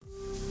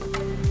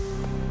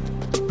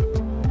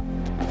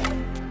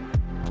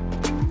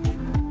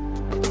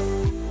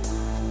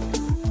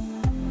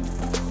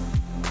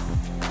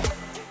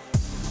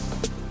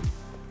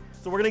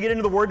going to get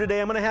into the Word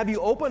today. I'm going to have you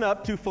open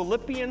up to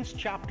Philippians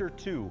chapter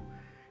 2.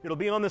 It'll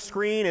be on the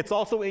screen. It's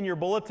also in your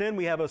bulletin.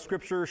 We have a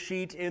scripture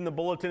sheet in the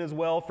bulletin as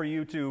well for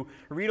you to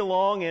read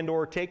along and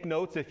or take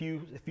notes if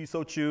you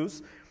so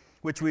choose,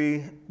 which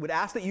we would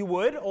ask that you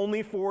would,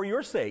 only for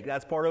your sake.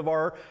 That's part of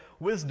our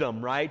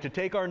wisdom, right? To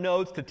take our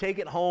notes, to take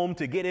it home,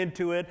 to get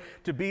into it,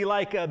 to be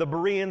like the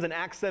Bereans in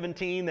Acts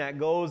 17 that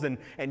goes and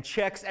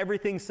checks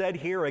everything said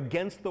here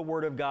against the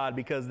Word of God,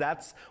 because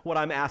that's what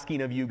I'm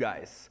asking of you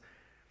guys.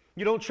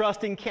 You don't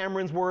trust in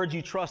Cameron's words,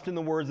 you trust in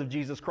the words of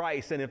Jesus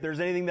Christ. And if there's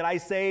anything that I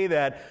say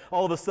that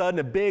all of a sudden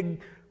a big,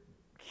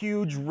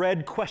 huge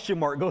red question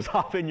mark goes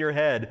off in your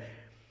head,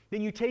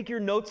 then you take your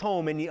notes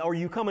home or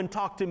you come and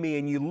talk to me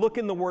and you look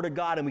in the Word of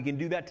God, and we can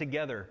do that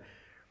together.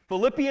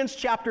 Philippians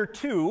chapter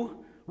 2,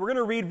 we're going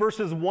to read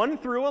verses 1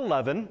 through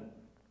 11,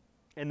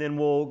 and then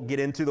we'll get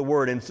into the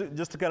Word. And so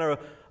just to kind of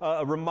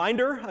a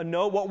reminder, a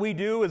note, what we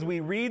do is we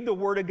read the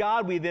Word of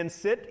God, we then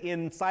sit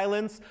in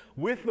silence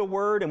with the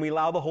Word, and we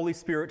allow the Holy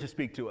Spirit to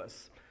speak to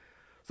us.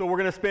 So we're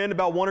going to spend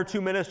about 1 or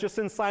 2 minutes just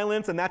in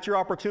silence, and that's your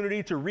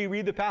opportunity to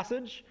reread the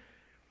passage,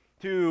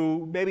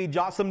 to maybe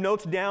jot some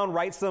notes down,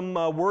 write some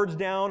words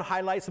down,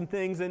 highlight some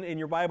things in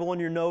your Bible and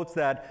your notes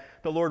that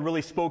the Lord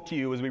really spoke to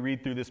you as we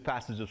read through this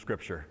passage of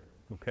Scripture.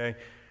 Okay?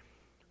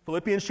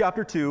 Philippians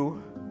chapter 2,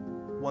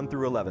 1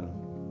 through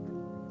 11.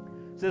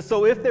 It says,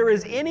 "So if there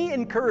is any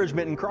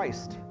encouragement in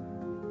Christ,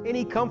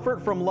 any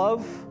comfort from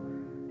love,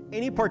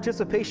 any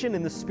participation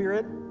in the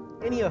Spirit,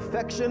 any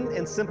affection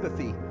and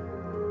sympathy,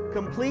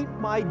 complete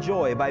my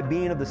joy by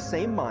being of the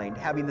same mind,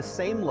 having the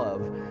same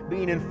love,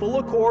 being in full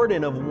accord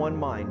and of one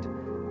mind.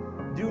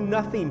 Do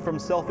nothing from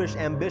selfish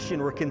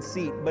ambition or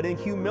conceit, but in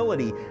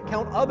humility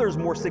count others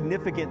more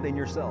significant than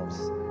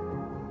yourselves.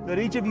 Let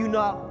each of you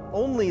not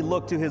only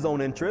look to his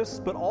own interests,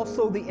 but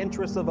also the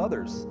interests of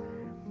others.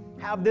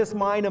 Have this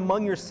mind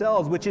among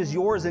yourselves, which is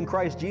yours in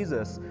Christ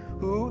Jesus,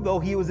 who, though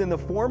he was in the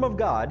form of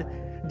God,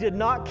 did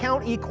not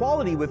count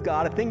equality with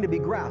God a thing to be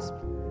grasped.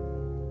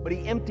 But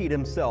he emptied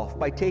himself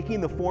by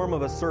taking the form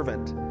of a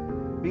servant.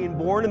 Being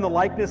born in the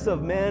likeness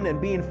of men and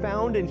being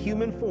found in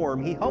human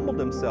form, he humbled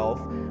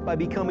himself by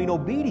becoming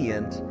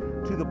obedient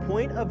to the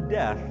point of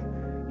death,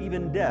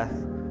 even death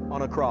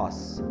on a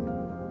cross."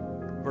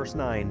 Verse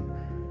 9.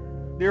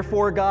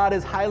 "Therefore God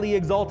has highly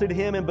exalted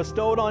him and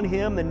bestowed on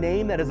him the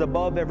name that is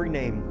above every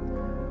name,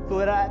 so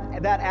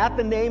that at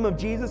the name of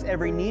Jesus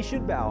every knee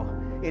should bow,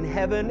 in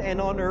heaven and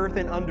on earth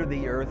and under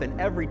the earth,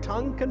 and every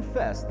tongue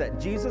confess that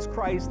Jesus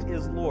Christ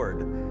is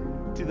Lord,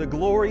 to the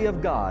glory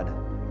of God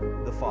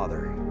the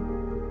Father."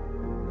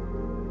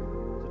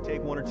 So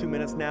take 1 or 2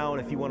 minutes now,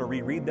 and if you want to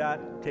reread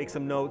that, take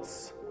some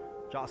notes,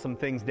 jot some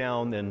things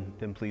down,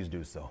 then please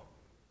do so.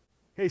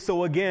 Okay,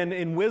 so again,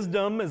 in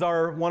wisdom is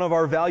one of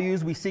our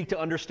values. We seek to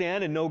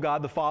understand and know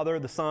God the Father,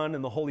 the Son,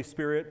 and the Holy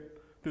Spirit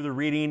through the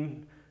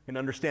reading and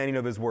understanding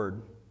of His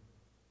Word.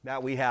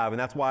 That we have, and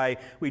that's why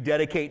we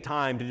dedicate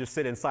time to just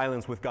sit in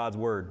silence with God's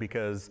Word,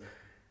 because,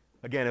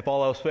 again, if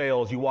all else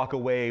fails, you walk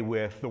away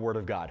with the Word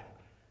of God,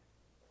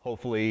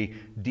 hopefully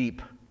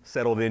deep,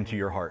 settled into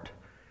your heart.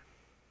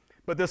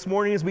 But this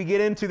morning, as we get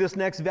into this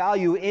next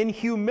value, in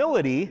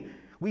humility,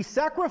 we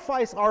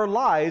sacrifice our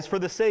lives for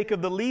the sake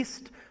of the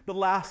least, the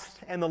last,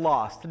 and the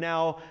lost.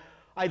 Now,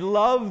 I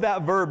love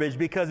that verbiage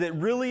because it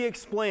really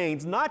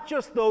explains not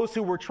just those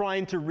who we're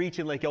trying to reach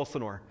in Lake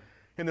Elsinore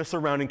and the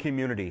surrounding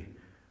community,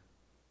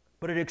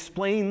 but it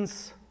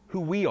explains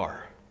who we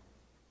are.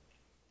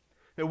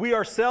 That we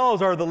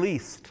ourselves are the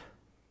least,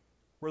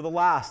 we're the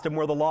last, and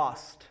we're the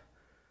lost.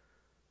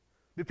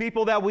 The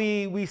people that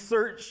we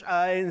search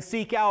and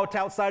seek out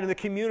outside of the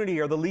community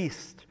are the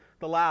least,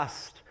 the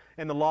last,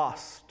 and the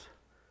lost.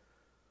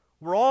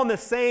 We're all in the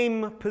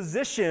same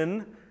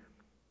position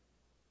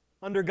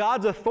under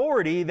God's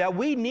authority that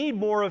we need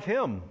more of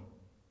Him.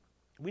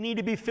 We need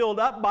to be filled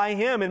up by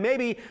Him. And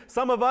maybe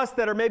some of us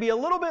that are maybe a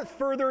little bit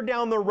further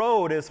down the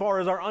road as far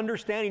as our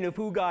understanding of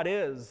who God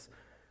is,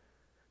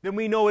 then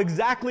we know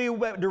exactly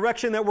what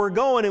direction that we're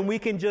going, and we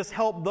can just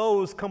help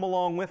those come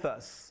along with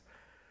us.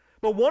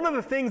 But one of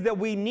the things that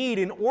we need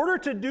in order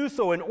to do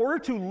so, in order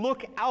to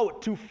look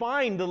out to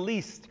find the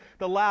least,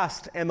 the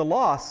last, and the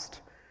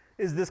lost,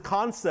 is this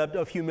concept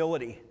of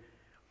humility.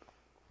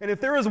 And if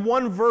there is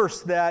one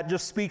verse that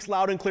just speaks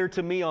loud and clear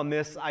to me on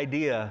this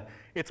idea,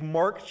 it's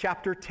Mark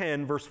chapter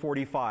 10, verse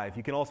 45.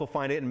 You can also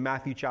find it in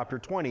Matthew chapter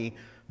 20,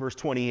 verse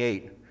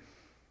 28.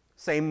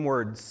 Same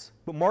words.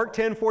 But Mark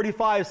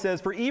 10:45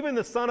 says, "For even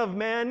the Son of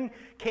Man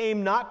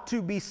came not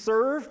to be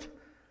served,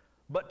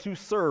 but to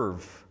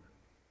serve,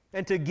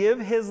 and to give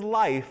his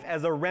life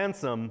as a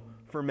ransom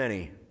for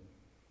many."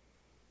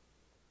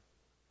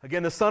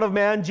 Again, the Son of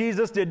Man,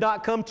 Jesus, did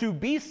not come to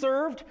be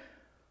served,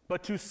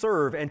 but to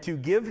serve and to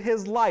give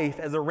his life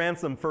as a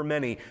ransom for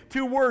many.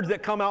 Two words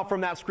that come out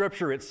from that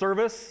scripture. It's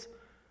service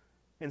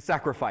and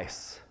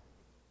sacrifice.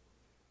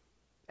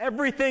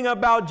 Everything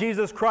about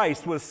Jesus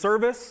Christ was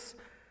service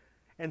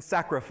and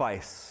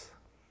sacrifice.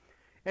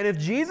 And if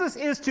Jesus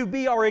is to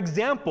be our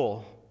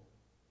example,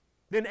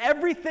 then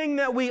everything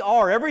that we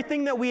are,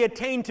 everything that we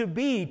attain to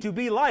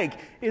be like,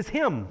 is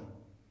Him.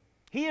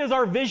 He is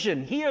our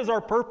vision. He is our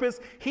purpose.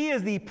 He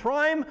is the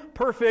prime,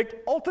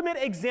 perfect, ultimate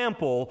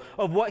example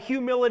of what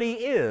humility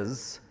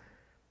is.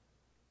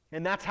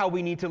 And that's how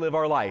we need to live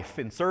our life,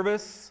 in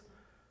service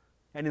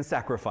and in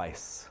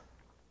sacrifice.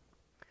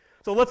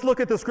 So let's look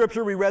at the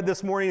scripture we read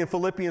this morning in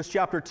Philippians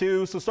chapter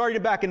 2. So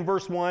starting back in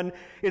verse 1,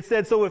 it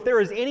said, "So if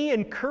there is any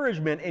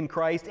encouragement in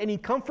Christ, any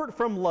comfort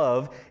from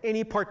love,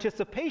 any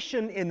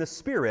participation in the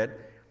Spirit,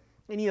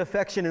 any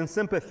affection and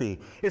sympathy."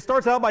 It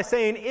starts out by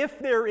saying, if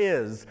there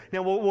is.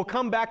 Now we'll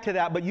come back to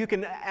that, but you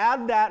can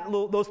add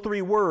those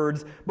three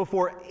words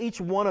before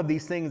each one of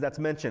these things that's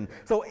mentioned.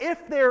 So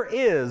if there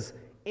is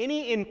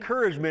any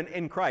encouragement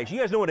in Christ. You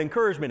guys know what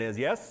encouragement is,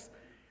 yes?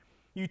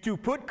 You to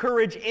put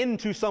courage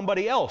into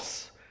somebody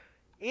else.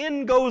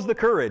 In goes the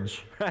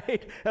courage,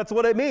 right? That's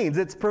what it means.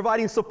 It's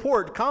providing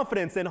support,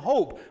 confidence, and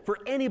hope for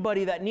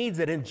anybody that needs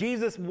it. And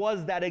Jesus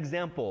was that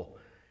example.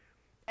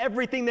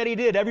 Everything that he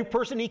did, every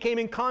person he came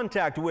in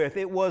contact with,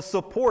 it was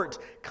support,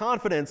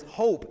 confidence,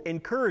 hope,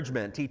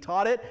 encouragement. He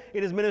taught it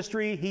in his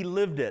ministry. He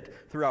lived it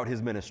throughout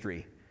his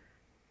ministry.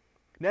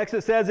 Next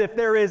it says, if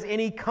there is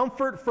any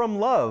comfort from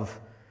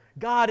love,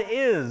 God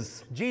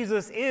is,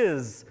 Jesus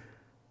is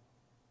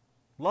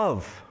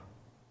love.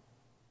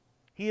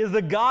 He is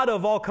the God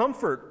of all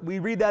comfort. We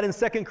read that in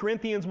 2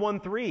 Corinthians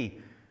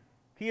 1:3.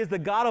 He is the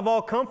God of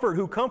all comfort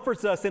who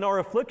comforts us in our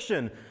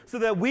affliction so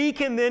that we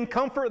can then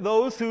comfort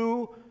those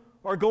who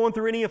are going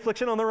through any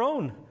affliction on their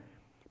own.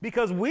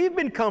 Because we've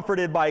been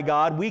comforted by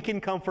God, we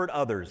can comfort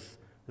others.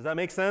 Does that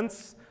make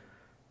sense?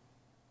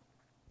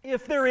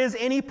 If there is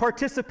any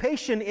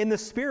participation in the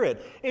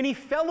Spirit, any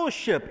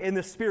fellowship in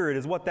the Spirit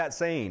is what that's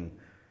saying.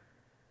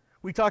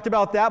 We talked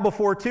about that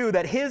before too,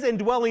 that His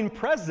indwelling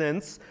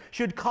presence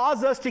should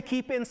cause us to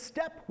keep in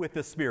step with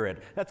the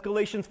Spirit. That's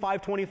Galatians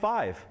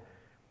 5:25.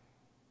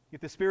 If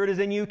the Spirit is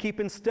in you, keep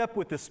in step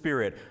with the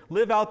Spirit.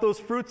 Live out those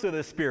fruits of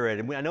the Spirit.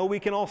 And I know we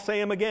can all say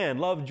them again.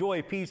 Love,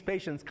 joy, peace,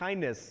 patience,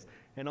 kindness,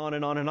 and on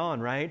and on and on,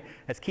 right?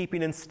 That's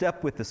keeping in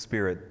step with the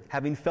Spirit,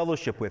 having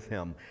fellowship with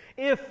Him.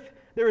 If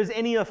there is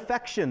any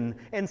affection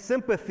and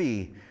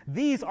sympathy,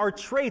 these are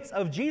traits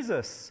of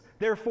Jesus.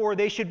 Therefore,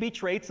 they should be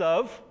traits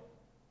of,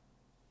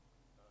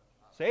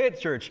 say it,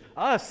 church,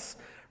 us,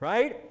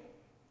 right?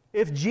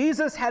 If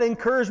Jesus had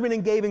encouragement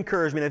and gave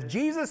encouragement, if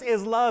Jesus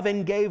is love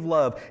and gave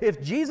love,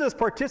 if Jesus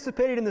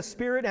participated in the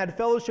Spirit and had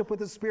fellowship with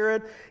the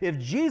Spirit, if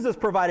Jesus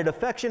provided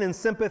affection and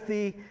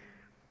sympathy,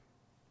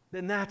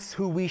 then that's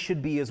who we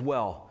should be as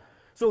well.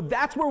 So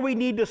that's where we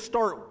need to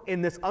start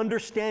in this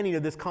understanding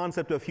of this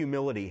concept of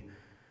humility,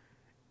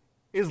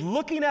 is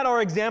looking at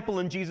our example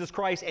in Jesus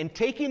Christ and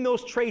taking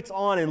those traits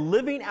on and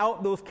living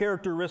out those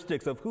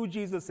characteristics of who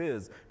Jesus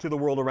is to the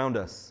world around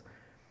us.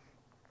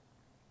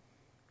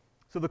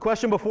 So the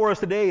question before us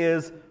today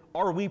is,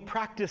 are we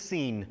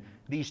practicing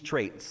these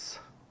traits?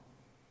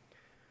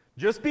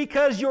 Just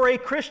because you're a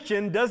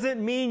Christian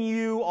doesn't mean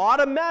you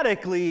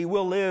automatically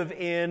will live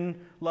in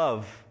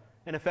love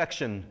and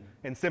affection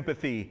and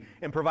sympathy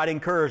and provide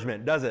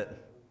encouragement, does it?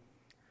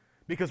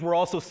 Because we're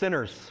also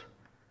sinners.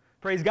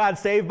 Praise God,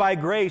 saved by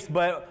grace,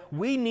 but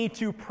we need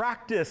to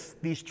practice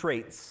these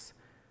traits.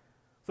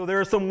 So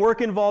there is some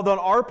work involved on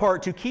our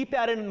part to keep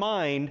that in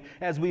mind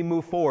as we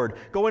move forward.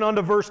 Going on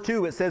to verse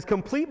 2, it says,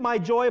 "Complete my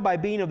joy by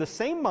being of the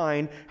same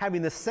mind,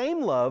 having the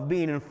same love,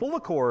 being in full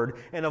accord,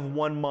 and of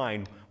one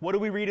mind." What do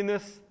we read in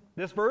this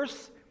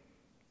verse?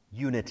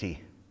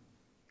 Unity.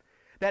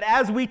 That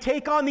as we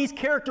take on these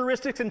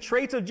characteristics and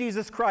traits of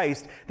Jesus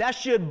Christ, that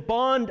should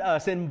bond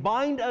us and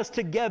bind us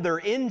together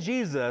in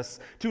Jesus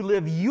to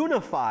live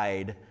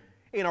unified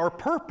in our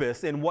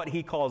purpose in what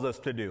He calls us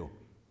to do.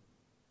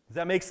 Does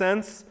that make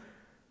sense?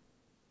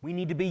 We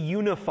need to be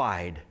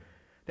unified.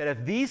 That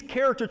if these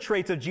character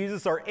traits of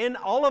Jesus are in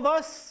all of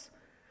us,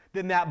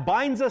 then that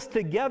binds us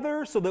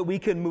together so that we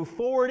can move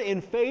forward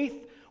in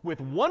faith with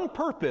one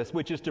purpose,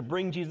 which is to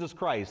bring Jesus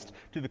Christ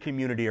to the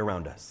community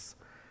around us.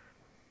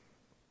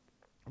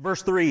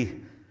 Verse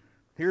 3,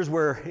 here's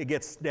where it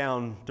gets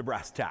down to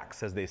brass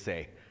tacks, as they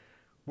say,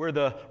 where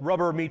the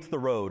rubber meets the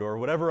road, or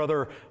whatever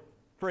other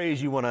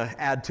phrase you want to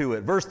add to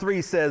it. Verse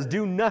 3 says,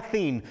 "Do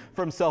nothing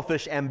from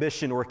selfish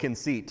ambition or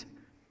conceit."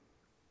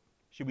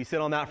 Should we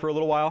sit on that for a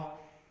little while?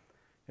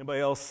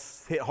 Anybody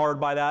else hit hard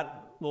by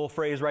that little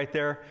phrase right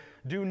there?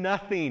 Do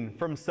nothing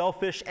from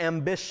selfish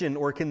ambition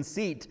or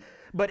conceit,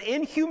 but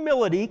in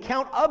humility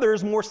count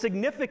others more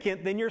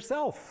significant than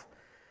yourself.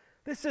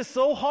 This is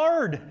so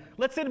hard.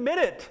 Let's admit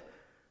it.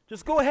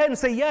 Just go ahead and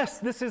say, yes,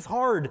 this is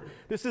hard.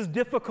 This is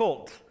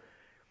difficult.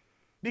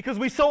 Because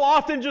we so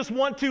often just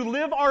want to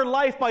live our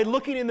life by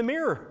looking in the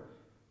mirror.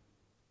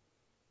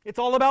 It's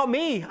all about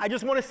me. I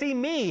just want to see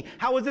me.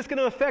 How is this going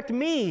to affect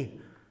me?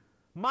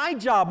 My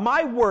job,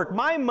 my work,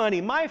 my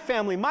money, my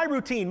family, my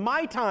routine,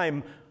 my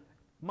time,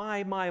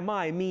 my,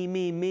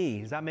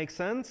 me. Does that make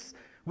sense?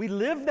 We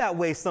live that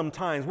way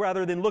sometimes.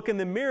 Rather than look in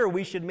the mirror,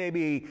 we should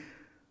maybe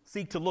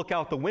seek to look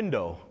out the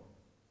window,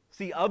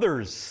 see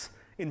others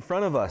in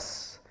front of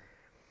us.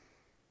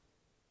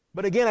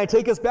 But again, I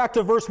take us back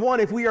to verse 1.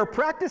 If we are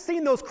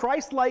practicing those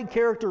Christ-like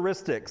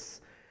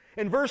characteristics,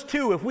 In verse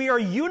 2, if we are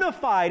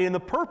unified in the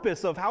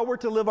purpose of how we're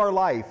to live our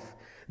life,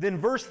 then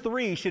verse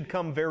 3 should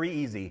come very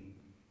easy.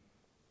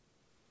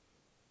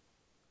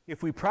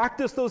 If we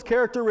practice those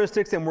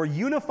characteristics and we're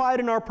unified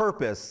in our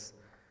purpose,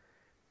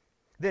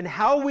 then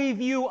how we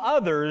view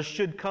others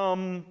should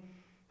come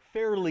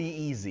fairly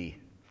easy.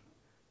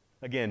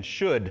 Again,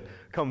 should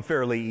come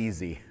fairly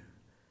easy.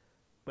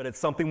 But it's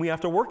something we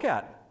have to work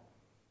at,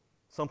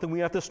 something we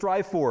have to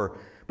strive for.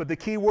 But the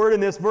key word in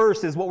this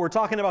verse is what we're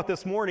talking about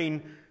this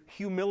morning,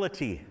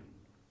 humility.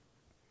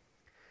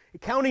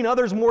 Counting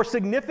others more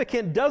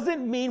significant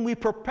doesn't mean we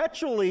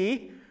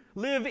perpetually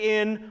live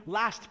in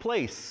last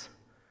place,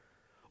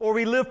 or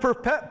we live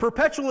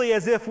perpetually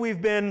as if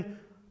we've been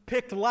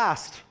picked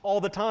last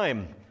all the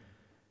time.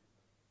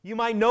 You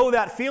might know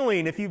that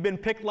feeling if you've been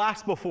picked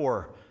last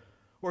before,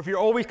 or if you're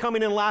always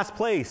coming in last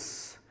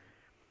place.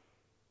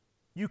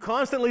 You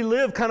constantly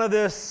live kind of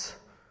this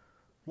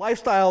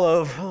lifestyle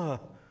of,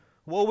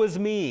 woe is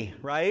me,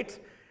 right?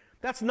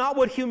 That's not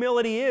what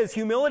humility is.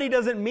 Humility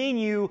doesn't mean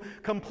you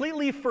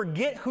completely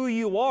forget who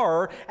you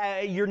are.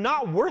 You're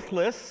not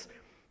worthless.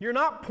 You're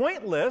not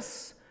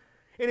pointless.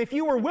 And if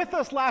you were with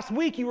us last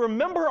week, you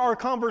remember our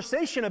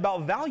conversation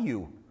about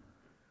value.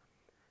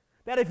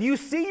 That if you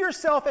see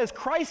yourself as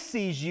Christ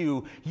sees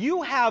you,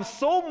 you have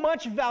so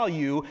much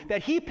value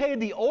that He paid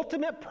the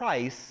ultimate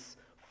price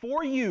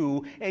for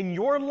you and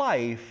your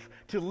life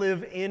to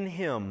live in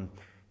Him.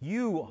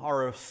 You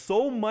are of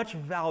so much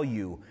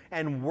value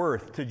and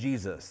worth to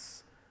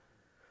Jesus.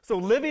 So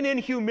living in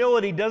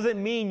humility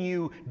doesn't mean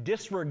you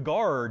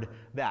disregard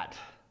that.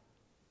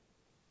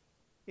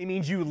 It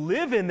means you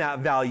live in that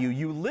value,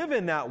 you live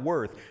in that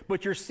worth,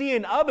 but you're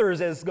seeing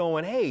others as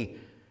going, hey,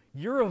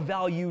 you're of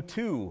value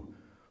too.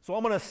 So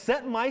I'm going to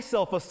set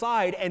myself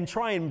aside and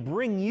try and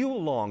bring you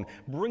along,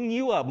 bring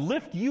you up,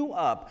 lift you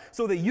up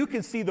so that you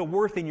can see the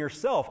worth in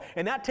yourself.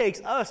 And that takes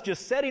us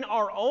just setting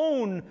our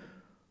own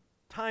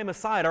time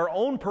aside, our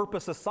own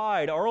purpose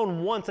aside, our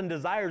own wants and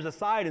desires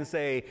aside and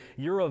say,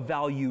 you're of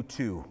value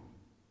too.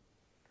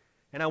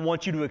 And I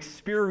want you to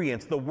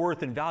experience the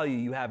worth and value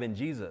you have in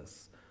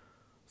Jesus.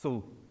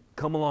 So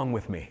come along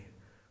with me.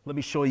 Let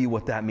me show you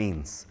what that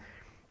means.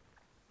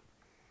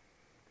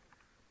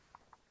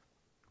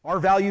 Our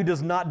value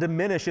does not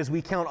diminish as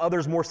we count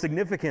others more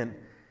significant.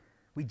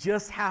 We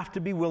just have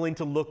to be willing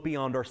to look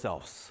beyond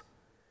ourselves.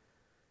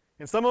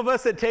 And some of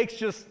us, it takes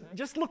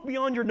just look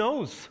beyond your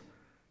nose.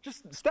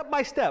 Just step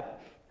by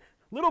step,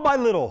 little by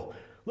little.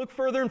 Look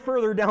further and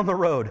further down the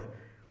road.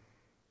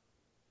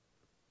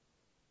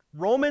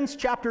 Romans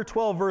chapter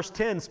 12, verse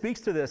 10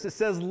 speaks to this. It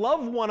says,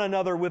 love one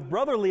another with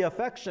brotherly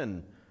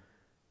affection.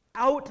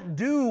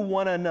 Outdo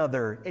one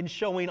another in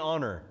showing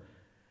honor.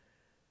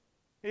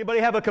 Anybody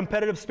have a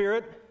competitive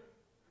spirit?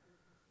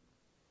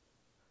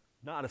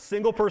 Not a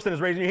single person is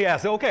raising your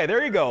hand. Okay,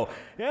 there you go.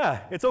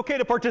 Yeah, it's okay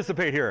to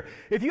participate here.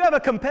 If you have a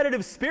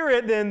competitive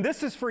spirit, then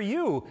this is for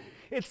you.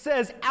 It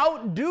says,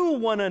 outdo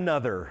one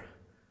another.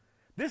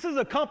 This is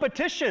a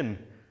competition.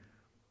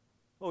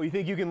 Oh, you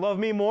think you can love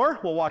me more?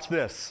 Well, watch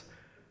this.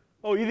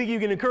 Oh, you think you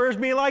can encourage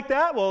me like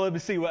that? Well, let me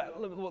see.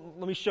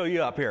 Let me show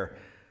you up here.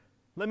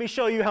 Let me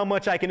show you how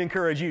much I can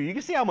encourage you. You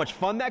can see how much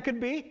fun that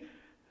could be?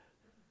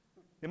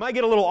 It might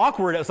get a little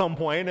awkward at some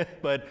point,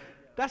 but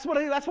that's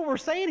what we're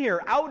saying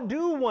here.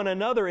 Outdo one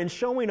another in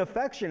showing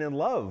affection and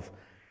love.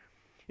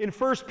 In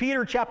 1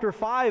 Peter chapter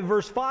 5,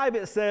 verse 5,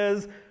 it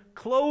says,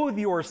 clothe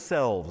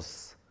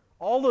yourselves,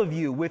 all of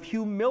you, with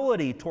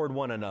humility toward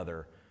one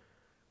another.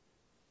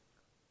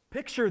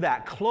 Picture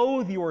that.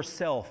 Clothe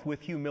yourself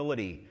with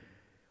humility.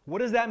 What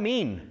does that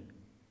mean?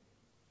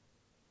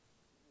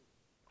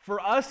 For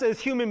us as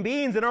human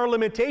beings in our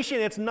limitation,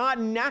 it's not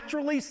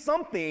naturally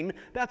something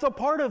that's a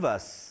part of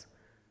us.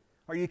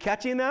 Are you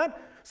catching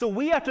that? So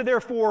we have to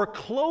therefore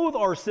clothe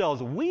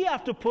ourselves. We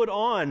have to put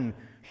on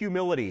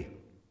humility.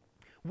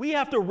 We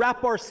have to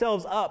wrap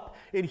ourselves up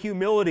in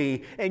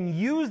humility and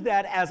use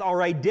that as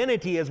our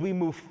identity as we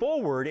move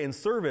forward in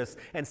service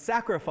and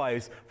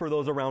sacrifice for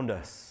those around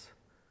us.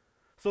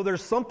 So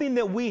there's something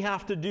that we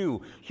have to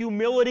do.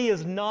 Humility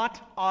is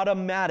not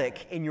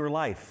automatic in your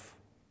life.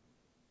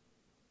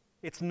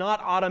 It's not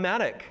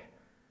automatic.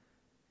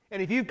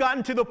 And if you've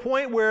gotten to the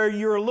point where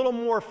you're a little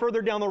more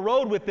further down the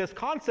road with this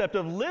concept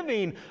of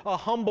living a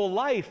humble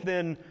life,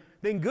 then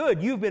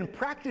good. You've been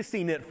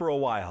practicing it for a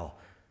while,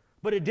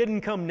 but it didn't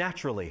come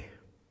naturally.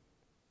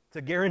 It's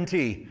a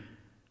guarantee.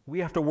 We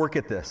have to work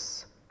at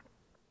this.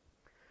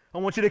 I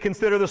want you to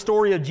consider the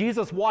story of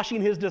Jesus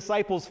washing His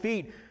disciples'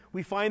 feet.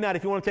 We find that,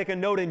 if you want to take a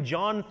note, in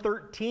John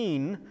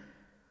 13,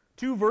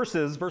 2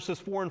 verses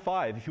 4 and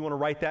 5, if you want to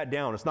write that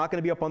down. It's not going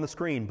to be up on the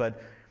screen,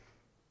 but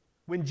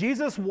when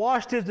Jesus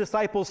washed His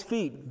disciples'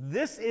 feet,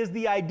 this is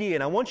the idea,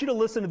 and I want you to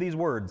listen to these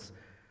words.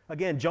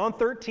 Again, John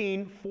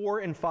 13, 4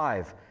 and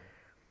 5.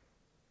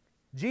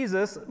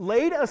 Jesus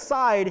laid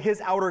aside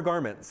His outer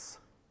garments,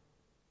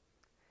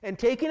 and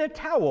taking a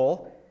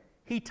towel,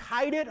 He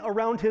tied it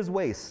around His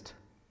waist.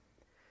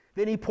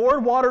 Then He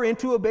poured water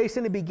into a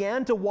basin and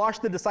began to wash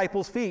the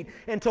disciples' feet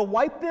and to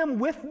wipe them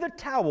with the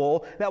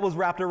towel that was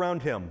wrapped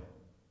around Him.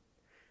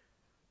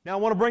 Now I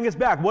want to bring us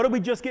back. What did we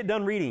just get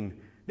done reading?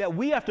 That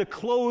we have to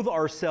clothe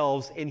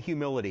ourselves in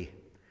humility.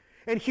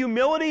 And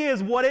humility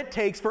is what it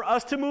takes for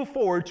us to move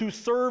forward to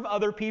serve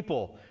other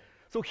people.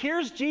 So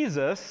here's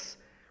Jesus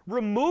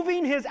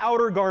removing his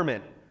outer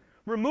garment,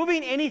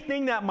 removing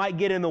anything that might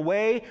get in the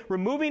way,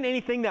 removing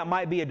anything that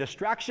might be a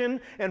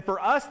distraction. And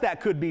for us,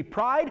 that could be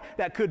pride,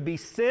 that could be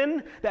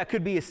sin, that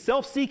could be a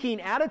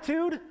self-seeking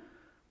attitude.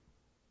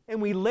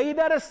 And we lay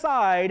that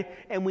aside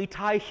and we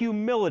tie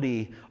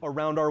humility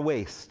around our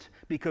waist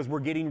because we're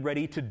getting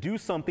ready to do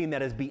something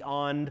that is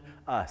beyond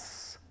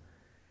us.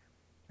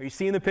 Are you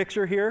seeing the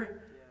picture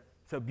here?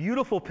 It's a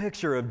beautiful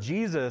picture of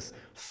Jesus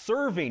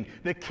serving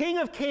the King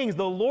of Kings,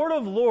 the Lord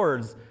of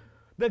Lords,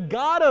 the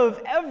God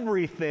of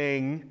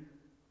everything,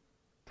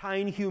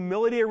 tying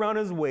humility around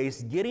his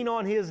waist, getting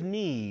on his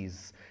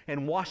knees,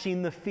 and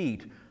washing the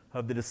feet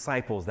of the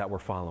disciples that were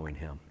following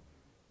him.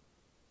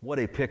 What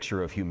a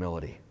picture of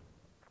humility.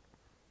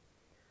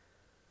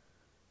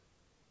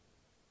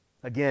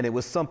 Again, it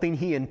was something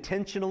he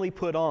intentionally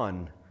put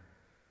on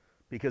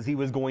because he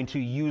was going to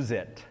use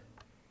it.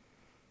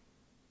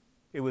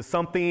 It was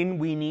something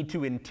we need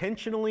to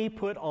intentionally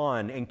put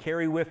on and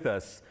carry with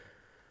us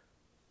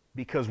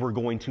because we're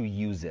going to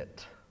use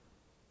it.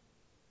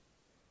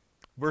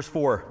 Verse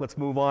 4, let's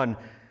move on. It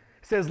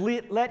says,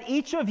 "Let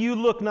each of you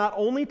look not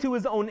only to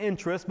his own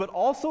interests, but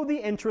also the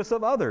interests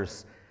of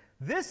others.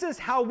 This is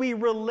how we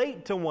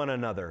relate to one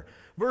another."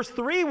 Verse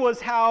 3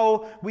 was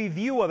how we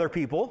view other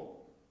people.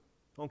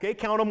 Okay,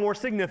 count them more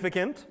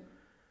significant.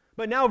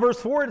 But now verse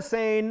 4 is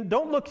saying,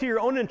 don't look to your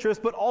own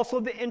interests, but also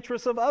the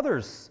interests of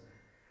others.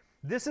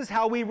 This is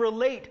how we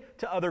relate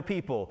to other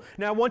people.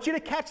 Now, I want you to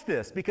catch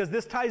this because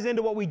this ties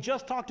into what we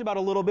just talked about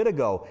a little bit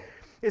ago.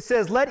 It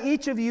says, let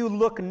each of you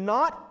look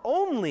not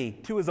only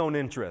to his own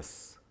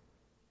interests.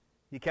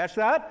 You catch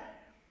that?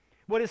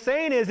 What it's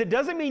saying is it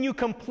doesn't mean you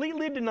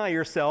completely deny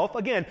yourself.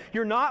 Again,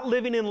 you're not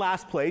living in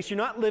last place. You're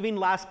not living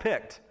last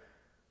picked.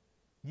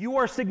 You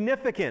are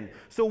significant.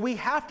 So we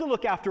have to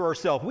look after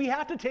ourselves. We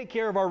have to take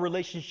care of our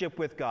relationship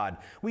with God.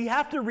 We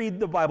have to read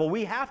the Bible.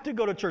 We have to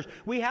go to church.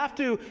 We have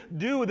to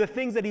do the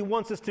things that he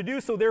wants us to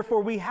do. So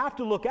therefore, we have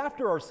to look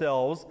after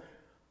ourselves,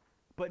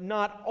 but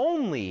not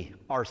only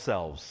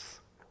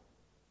ourselves,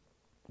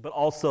 but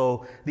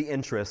also the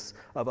interests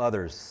of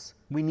others.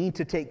 We need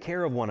to take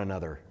care of one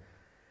another.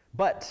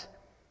 But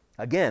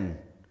again,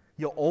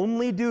 you'll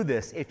only do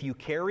this if you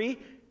carry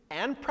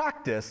and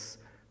practice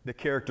the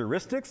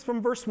characteristics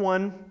from verse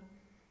 1,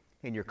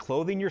 and you're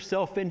clothing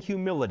yourself in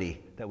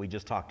humility that we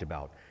just talked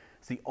about.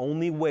 It's the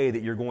only way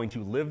that you're going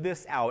to live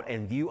this out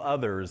and view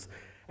others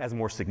as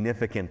more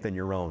significant than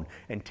your own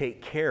and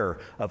take care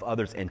of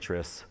others'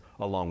 interests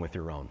along with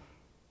your own.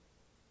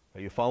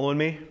 Are you following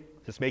me?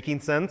 Is this making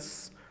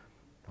sense?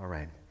 All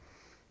right.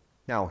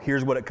 Now,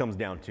 here's what it comes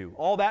down to.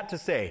 All that to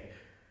say,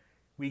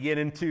 we get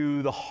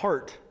into the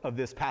heart of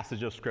this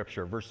passage of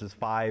Scripture, verses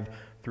 5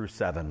 through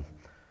 7.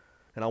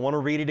 And I want to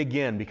read it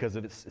again because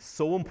it's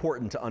so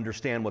important to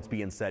understand what's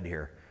being said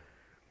here.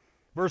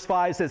 Verse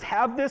 5 says,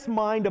 "Have this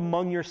mind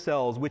among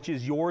yourselves, which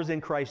is yours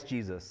in Christ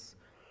Jesus,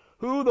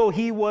 who, though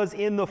he was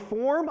in the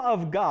form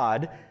of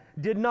God,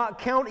 did not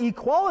count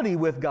equality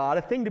with God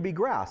a thing to be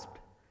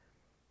grasped,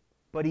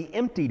 but he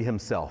emptied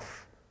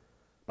himself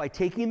by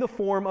taking the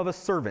form of a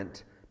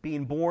servant,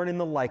 being born in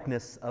the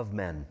likeness of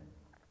men."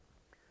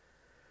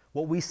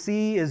 What we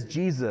see is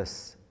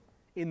Jesus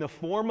in the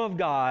form of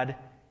God.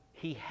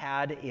 He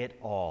had it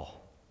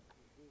all.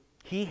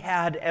 He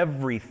had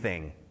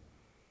everything.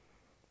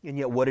 And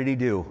yet what did he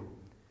do?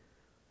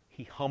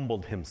 He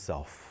humbled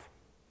himself.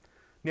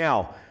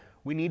 Now,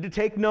 we need to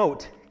take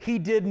note. He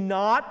did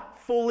not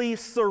fully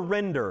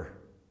surrender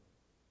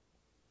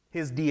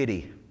his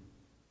deity.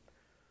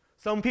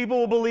 Some people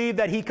will believe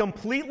that he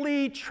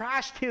completely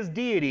trashed his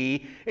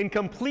deity and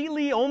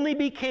completely only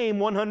became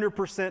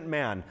 100%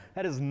 man.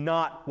 That is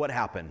not what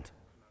happened.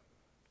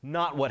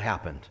 Not what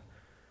happened.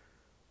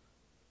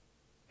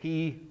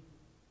 He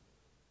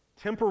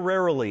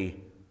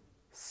temporarily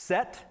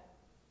set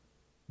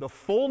the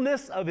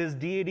fullness of his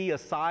deity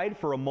aside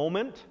for a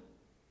moment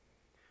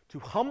to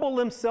humble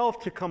himself,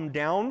 to come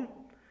down,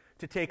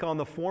 to take on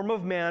the form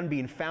of man,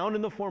 being found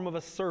in the form of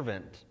a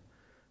servant,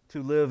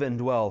 to live and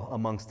dwell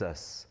amongst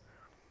us.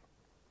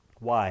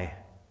 Why?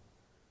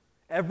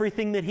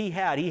 Everything that he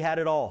had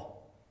it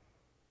all.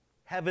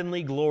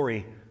 Heavenly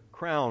glory,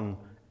 crown,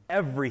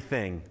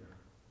 everything.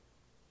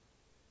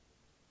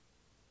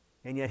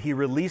 And yet he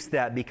released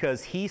that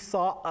because he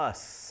saw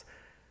us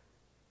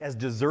as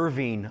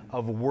deserving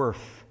of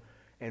worth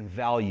and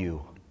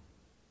value.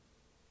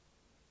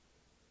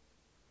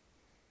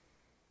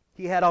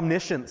 He had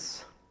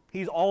omniscience.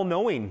 He's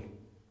all-knowing.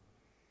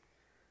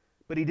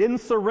 But he didn't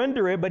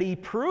surrender it, but he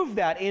proved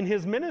that in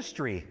his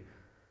ministry.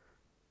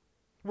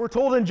 We're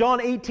told in John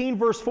 18,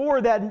 verse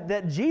 4,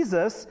 that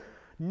Jesus,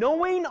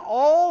 knowing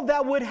all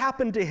that would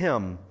happen to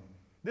him,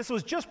 this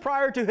was just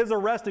prior to his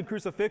arrest and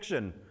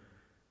crucifixion,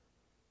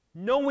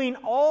 knowing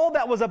all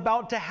that was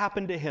about to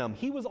happen to him.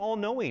 He was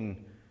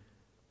all-knowing.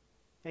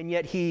 And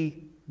yet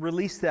he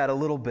released that a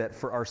little bit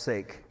for our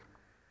sake.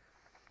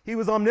 He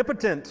was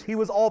omnipotent. He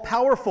was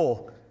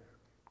all-powerful.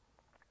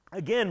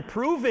 Again,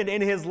 proven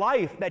in his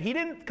life that he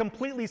didn't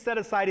completely set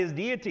aside his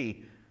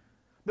deity.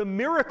 The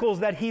miracles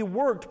that he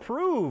worked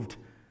proved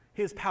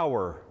his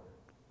power,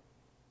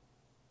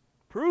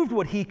 proved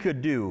what he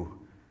could do.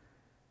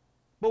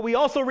 But we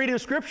also read in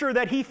Scripture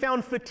that he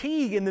found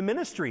fatigue in the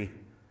ministry.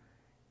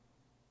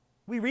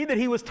 We read that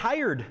he was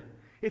tired.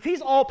 If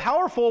he's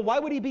all-powerful, why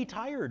would he be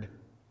tired?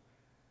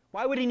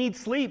 Why would he need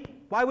sleep?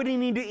 Why would he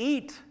need to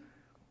eat?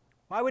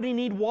 Why would he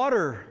need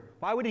water?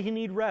 Why would he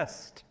need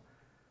rest?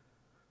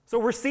 So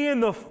we're seeing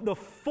the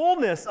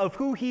fullness of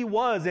who he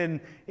was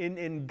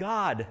in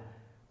God,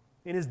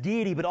 in his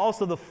deity, but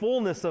also the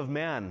fullness of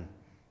man.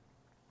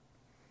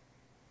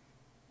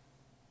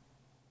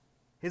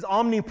 His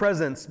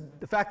omnipresence,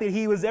 the fact that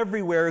he was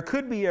everywhere,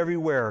 could be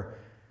everywhere.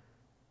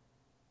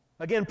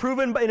 Again,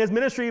 proven in his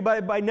ministry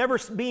by never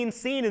being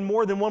seen in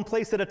more than one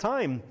place at a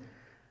time.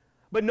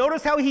 But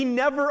notice how he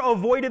never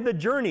avoided the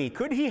journey.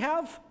 Could he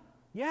have?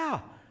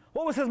 Yeah.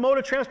 What was his mode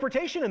of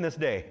transportation in his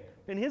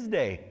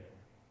day?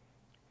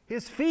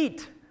 His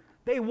feet.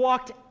 They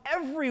walked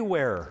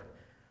everywhere.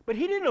 But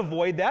he didn't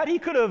avoid that. He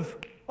could have,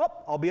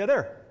 I'll be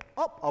there.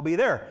 I'll be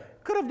there.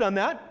 Could have done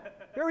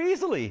that very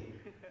easily.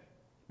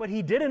 But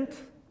he didn't.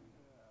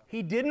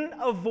 He didn't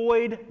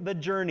avoid the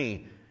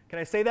journey. Can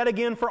I say that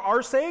again for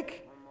our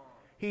sake?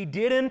 He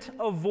didn't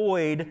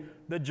avoid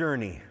the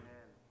journey.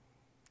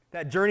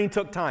 That journey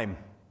took time.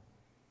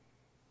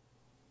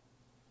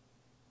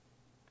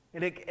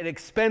 It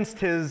expensed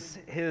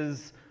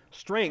his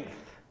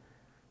strength.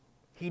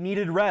 He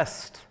needed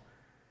rest.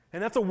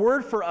 And that's a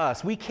word for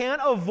us. We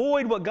can't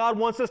avoid what God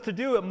wants us to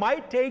do. It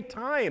might take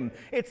time.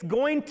 It's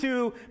going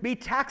to be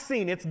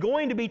taxing. It's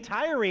going to be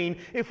tiring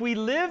if we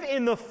live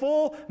in the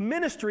full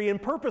ministry and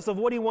purpose of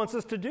what he wants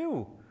us to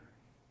do.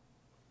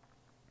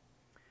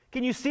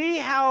 Can you see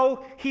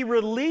how he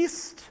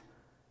released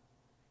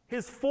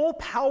his full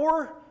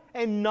power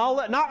and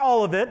knowledge? Not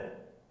all of it,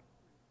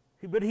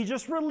 but he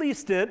just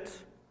released it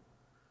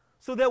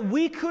so that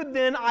we could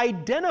then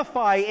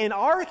identify in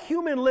our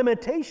human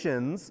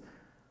limitations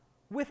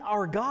with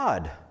our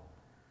God.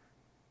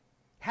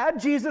 Had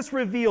Jesus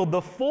revealed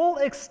the full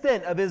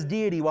extent of his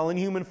deity while in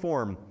human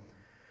form,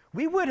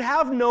 we would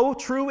have no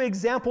true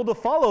example to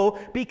follow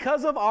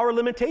because of our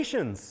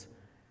limitations.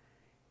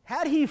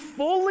 Had he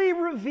fully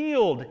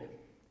revealed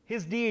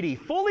his deity,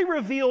 fully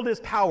revealed his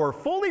power,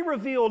 fully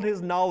revealed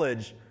his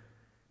knowledge,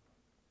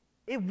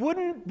 it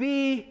wouldn't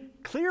be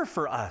clear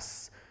for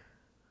us.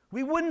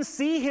 We wouldn't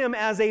see him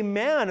as a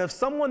man, of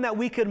someone that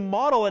we could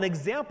model and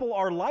example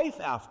our life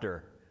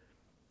after.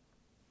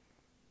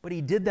 But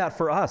he did that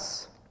for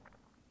us.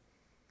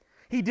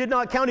 He did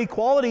not count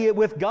equality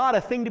with God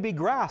a thing to be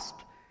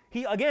grasped.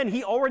 He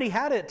already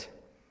had it.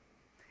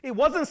 It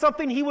wasn't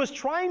something he was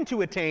trying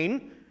to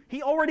attain.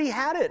 He already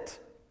had it.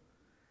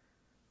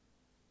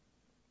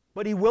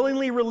 But he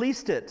willingly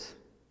released it.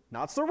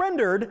 Not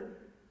surrendered,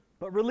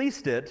 but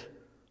released it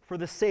for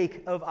the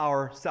sake of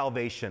our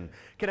salvation.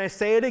 Can I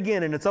say it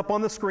again? And it's up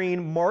on the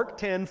screen, Mark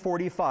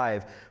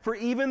 10:45. For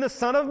even the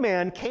Son of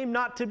Man came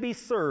not to be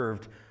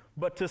served,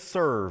 but to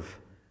serve,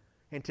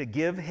 and to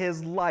give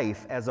his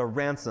life as a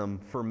ransom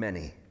for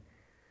many.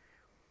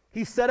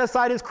 He set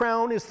aside his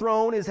crown, his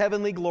throne, his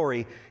heavenly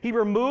glory. He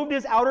removed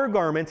his outer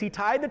garments. He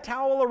tied the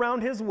towel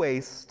around his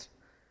waist.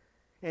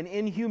 And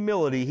in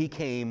humility, he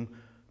came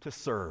to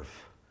serve.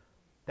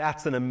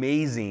 That's an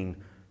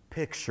amazing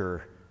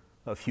picture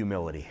of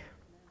humility.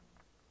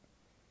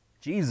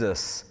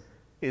 Jesus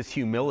is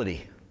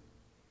humility.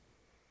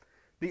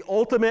 The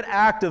ultimate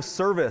act of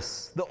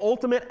service, the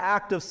ultimate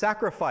act of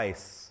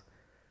sacrifice.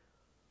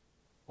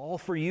 All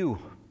for you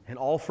and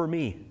all for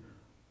me.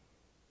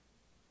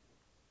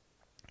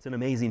 It's an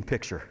amazing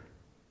picture.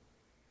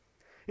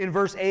 In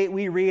verse 8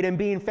 we read, "And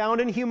being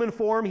found in human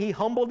form, he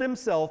humbled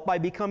himself by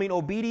becoming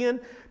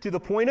obedient to the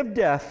point of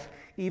death,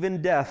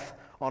 even death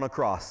on a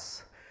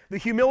cross." The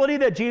humility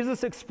that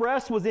Jesus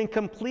expressed was in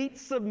complete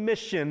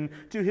submission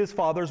to his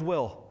Father's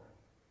will.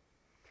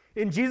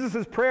 In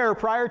Jesus' prayer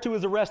prior to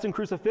his arrest and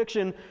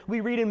crucifixion,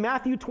 we read in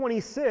Matthew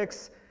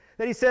 26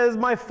 that he says,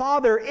 "My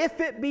Father, if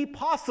it be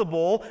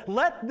possible,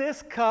 let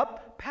this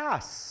cup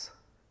pass.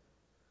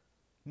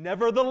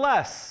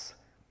 Nevertheless,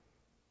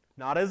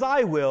 not as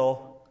I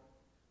will,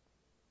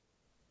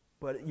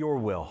 but your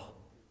will.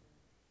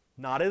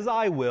 Not as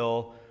I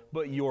will,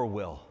 but your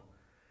will."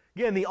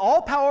 Again, the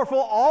all-powerful,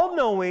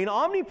 all-knowing,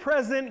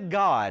 omnipresent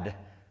God,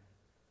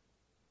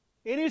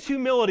 in his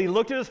humility,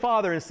 looked at his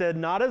Father and said,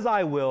 "Not as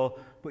I will,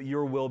 but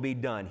your will be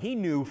done." He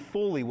knew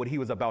fully what he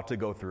was about to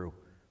go through.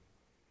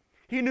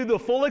 He knew the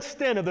full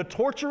extent of the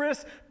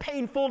torturous,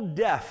 painful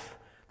death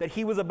that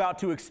he was about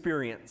to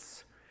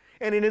experience.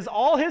 And in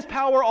all his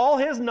power, all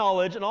his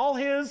knowledge, and all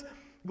his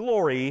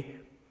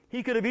glory,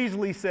 he could have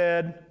easily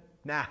said,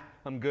 "Nah,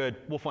 I'm good.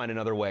 We'll find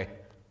another way."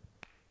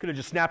 Could have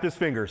just snapped his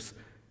fingers,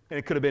 and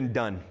it could have been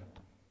done.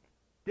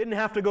 Didn't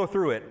have to go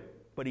through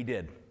it, but he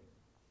did.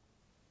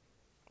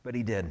 But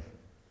he did.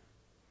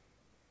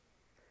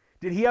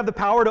 Did he have the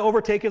power to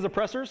overtake his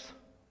oppressors?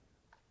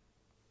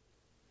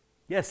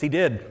 Yes, he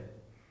did.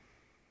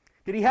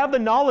 Did he have the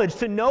knowledge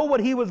to know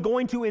what he was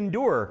going to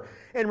endure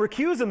and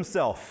recuse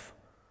himself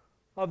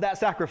of that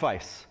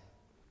sacrifice?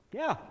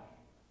 Yeah,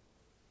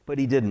 but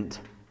he didn't.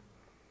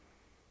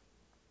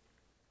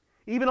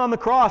 Even on the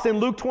cross in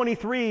Luke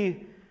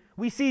 23,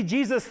 we see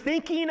Jesus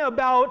thinking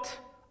about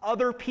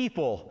other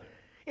people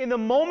in the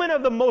moment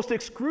of the most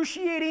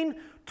excruciating,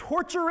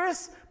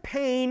 torturous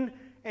pain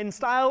and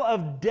style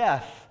of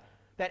death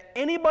that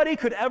anybody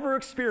could ever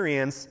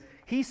experience.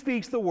 He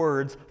speaks the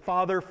words,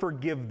 "Father,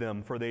 forgive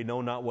them, for they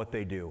know not what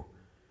they do."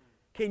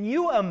 Can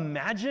you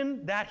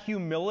imagine that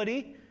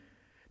humility?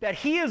 That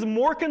he is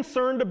more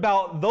concerned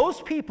about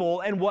those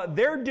people and what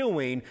they're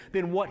doing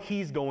than what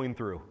he's going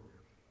through.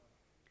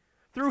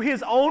 Through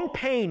his own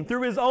pain,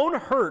 through his own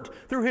hurt,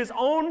 through his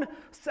own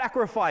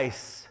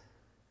sacrifice,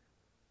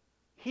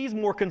 he's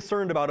more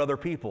concerned about other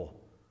people.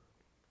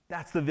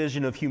 That's the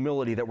vision of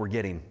humility that we're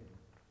getting.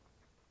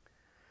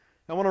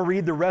 I want to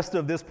read the rest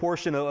of this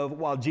portion of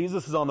while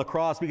Jesus is on the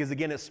cross, because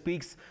again, it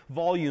speaks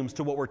volumes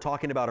to what we're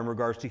talking about in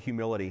regards to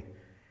humility.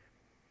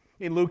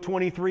 In Luke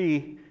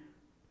 23,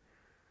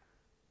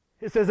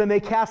 it says, "And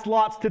they cast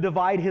lots to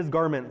divide his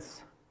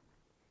garments.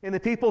 And the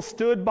people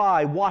stood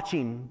by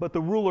watching, but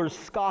the rulers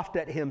scoffed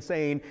at him,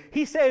 saying,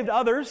 'He saved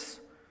others.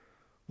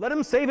 Let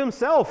him save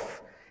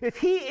himself, if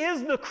he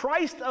is the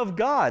Christ of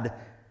God,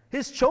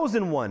 his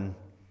chosen one.'"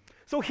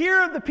 So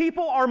here the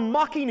people are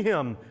mocking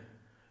him,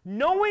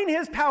 knowing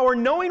his power,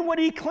 knowing what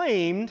he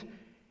claimed,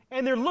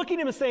 and they're looking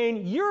at him and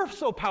saying, "You're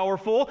so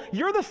powerful,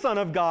 you're the Son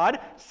of God,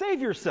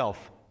 save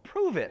yourself,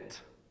 prove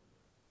it."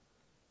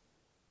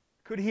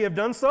 Could he have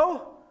done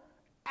so?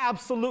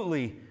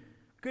 Absolutely.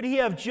 Could he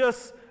have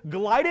just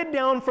glided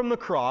down from the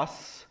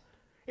cross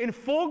in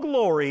full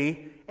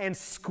glory and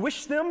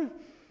squished them?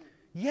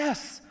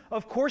 Yes,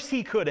 of course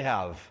he could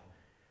have.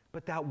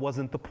 But that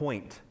wasn't the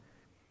point.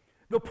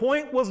 The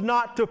point was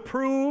not to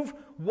prove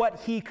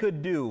what he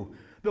could do.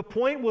 The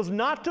point was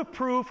not to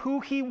prove who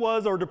he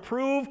was or to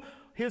prove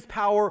his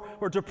power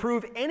or to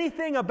prove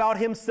anything about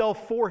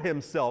himself for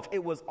himself.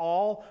 It was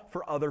all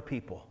for other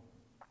people.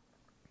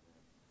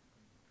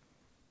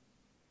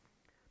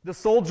 The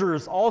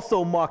soldiers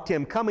also mocked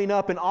him, coming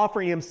up and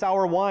offering him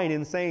sour wine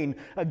and saying,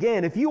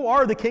 again, "If you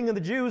are the King of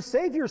the Jews,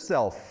 save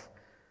yourself."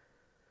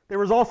 There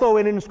was also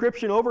an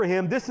inscription over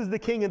him, "This is the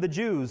King of the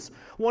Jews."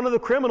 One of the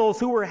criminals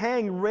who were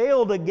hanged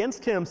railed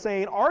against him,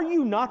 saying, "Are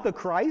you not the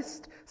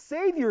Christ?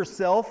 Save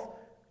yourself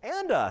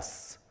and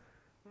us."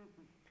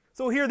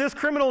 So here this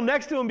criminal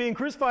next to him being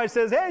crucified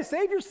says, "Hey,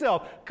 save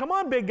yourself. Come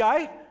on, big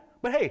guy.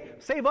 But hey,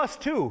 save us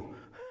too."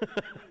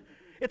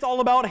 It's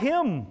all about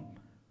him.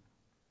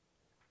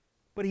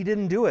 But he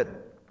didn't do it.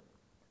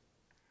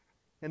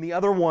 And the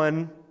other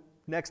one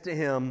next to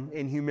him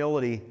in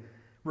humility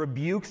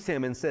rebukes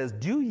him and says,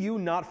 "Do you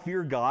not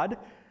fear God,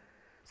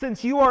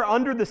 since you are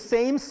under the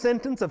same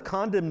sentence of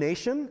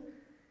condemnation?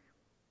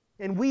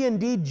 And we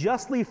indeed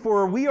justly,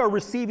 for we are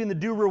receiving the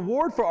due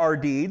reward for our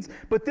deeds,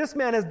 but this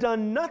man has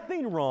done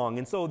nothing wrong."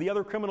 And so the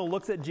other criminal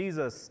looks at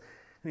Jesus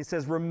and he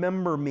says,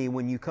 "Remember me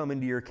when you come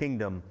into your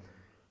kingdom."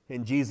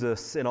 And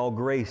Jesus, in all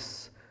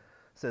grace,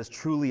 says,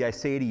 "Truly I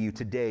say to you,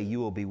 today you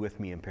will be with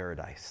me in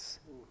paradise."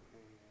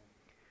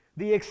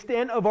 The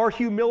extent of our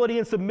humility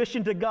and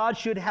submission to God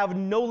should have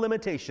no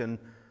limitation,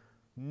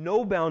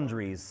 no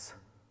boundaries,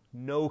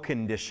 no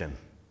condition.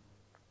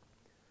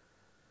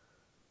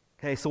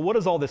 Okay, so what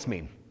does all this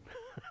mean?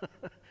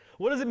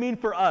 What does it mean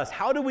for us?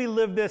 How do we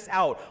live this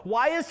out?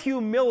 Why is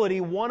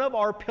humility one of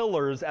our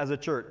pillars as a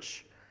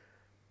church?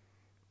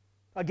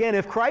 Again,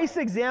 if Christ's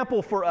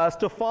example for us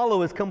to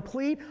follow is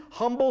complete,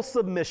 humble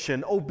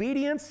submission,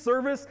 obedience,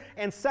 service,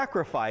 and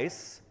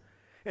sacrifice,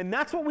 and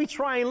that's what we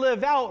try and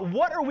live out,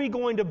 what are we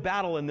going to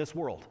battle in this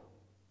world?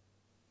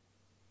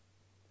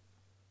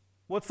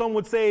 What some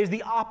would say is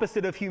the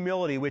opposite of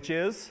humility, which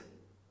is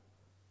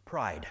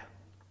pride.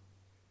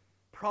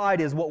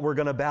 Pride is what we're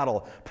going to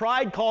battle.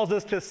 Pride calls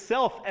us to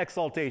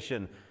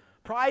self-exaltation.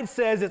 Pride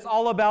says it's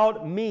all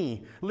about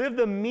me. Live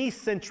the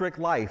me-centric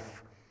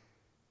life.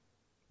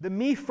 The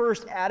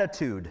me-first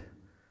attitude.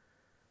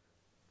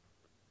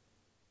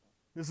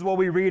 This is what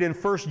we read in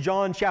 1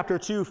 John chapter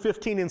 2,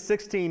 15 and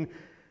 16.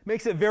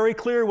 Makes it very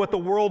clear what the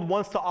world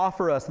wants to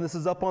offer us. And this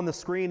is up on the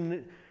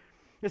screen.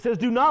 It says,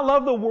 "Do not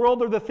love the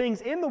world or the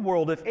things in the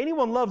world. If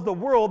anyone loves the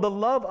world, the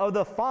love of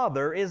the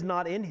Father is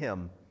not in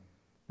him."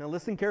 Now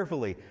listen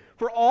carefully.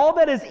 "For all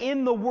that is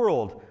in the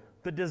world,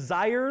 the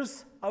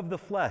desires of the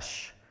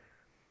flesh,"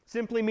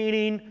 simply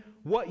meaning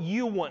what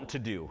you want to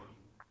do.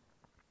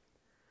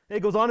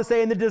 It goes on to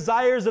say, "and the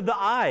desires of the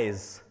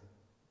eyes,"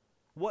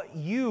 what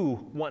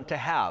you want to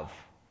have.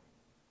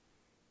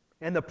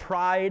 "And the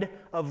pride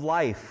of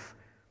life,"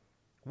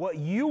 what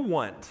you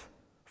want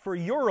for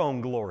your own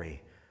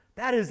glory.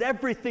 That is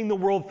everything the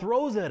world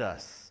throws at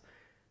us.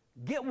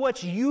 Get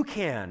what you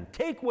can.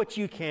 Take what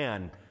you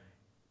can.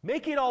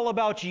 Make it all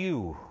about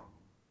you.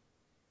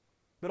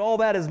 But all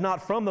that is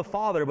not from the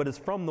Father, but is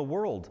from the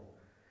world.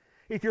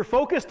 If you're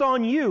focused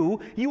on you,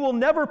 you will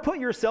never put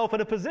yourself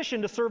in a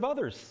position to serve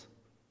others.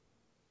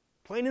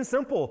 Plain and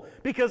simple.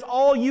 Because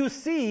all you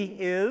see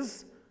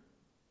is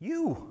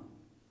you.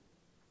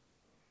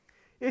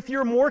 If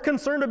you're more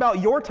concerned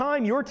about your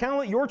time, your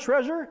talent, your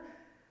treasure,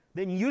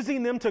 than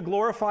using them to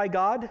glorify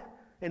God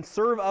and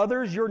serve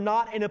others, you're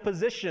not in a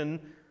position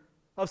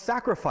of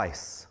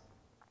sacrifice.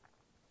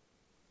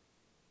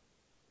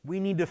 We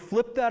need to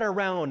flip that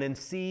around and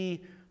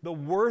see the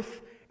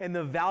worth and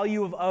the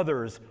value of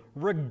others,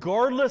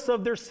 regardless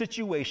of their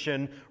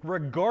situation,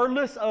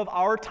 regardless of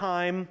our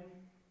time,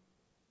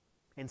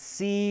 and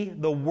see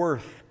the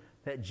worth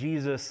that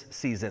Jesus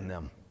sees in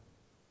them.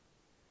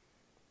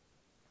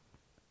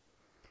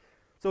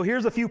 So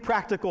here's a few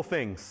practical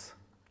things.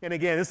 And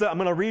again, I'm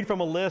going to read from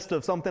a list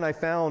of something I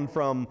found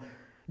from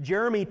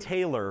Jeremy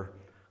Taylor,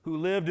 who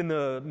lived in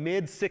the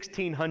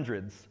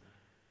mid-1600s.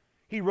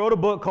 He wrote a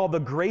book called The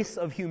Grace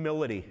of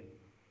Humility.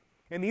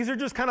 And these are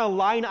just kind of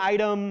line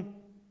item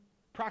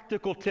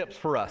practical tips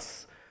for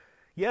us.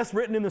 Yes,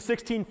 written in the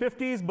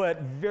 1650s,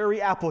 but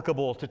very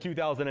applicable to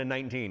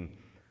 2019.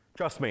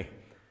 Trust me.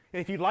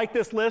 And if you'd like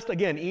this list,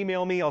 again,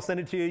 email me. I'll send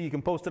it to you. You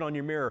can post it on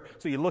your mirror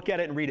so you look at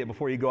it and read it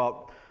before you go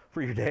out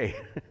for your day.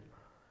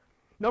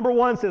 Number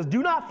 1 says,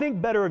 do not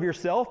think better of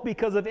yourself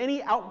because of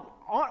any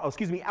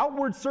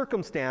outward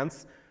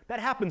circumstance that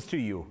happens to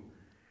you.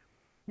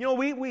 You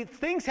know,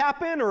 things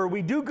happen or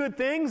we do good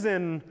things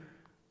and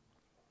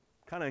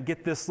kind of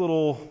get this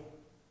little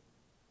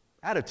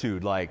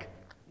attitude like,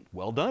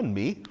 well done,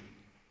 me.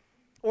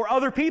 Or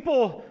other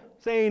people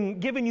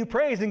giving you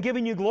praise and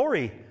giving you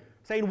glory,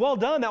 saying, well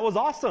done, that was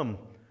awesome.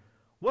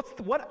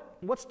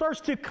 What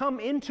starts to come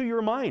into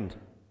your mind?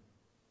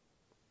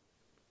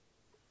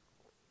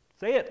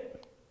 Say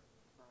it.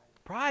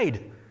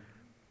 Pride.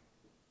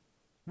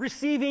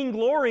 Receiving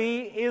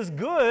glory is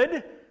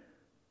good,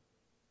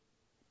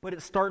 but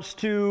it starts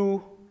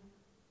to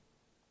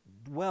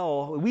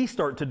we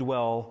start to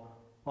dwell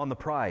on the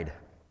pride.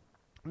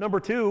 Number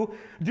 2,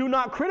 do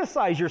not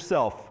criticize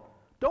yourself.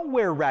 Don't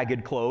wear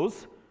ragged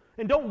clothes,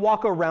 and don't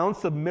walk around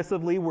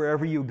submissively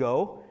wherever you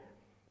go.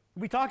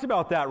 We talked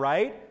about that,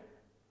 right?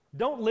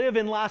 Don't live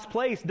in last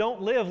place.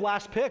 Don't live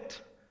last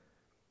picked.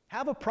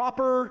 Have a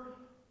proper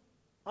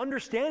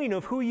understanding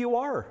of who you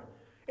are.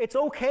 It's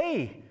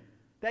okay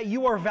that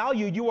you are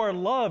valued, you are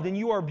loved, and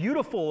you are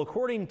beautiful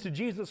according to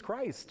Jesus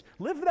Christ.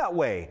 Live that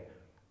way.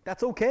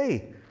 That's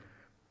okay.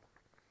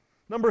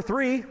 Number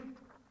 3,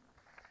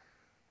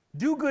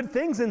 do good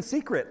things in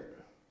secret.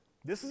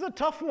 This is a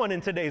tough one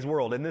in today's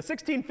world. In the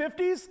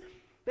 1650s,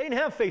 they didn't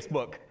have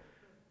Facebook.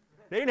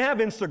 They didn't have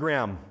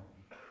Instagram.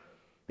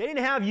 They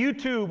didn't have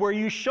YouTube where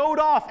you showed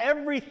off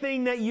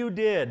everything that you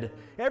did,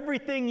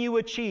 everything you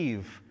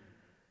achieve.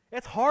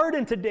 It's hard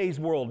in today's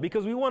world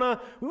because we want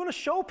to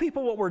show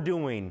people what we're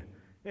doing.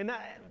 And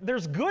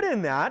there's good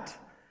in that,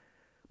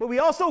 but we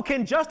also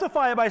can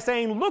justify it by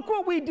saying, look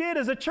what we did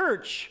as a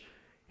church.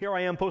 Here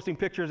I am posting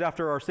pictures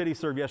after our city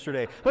serve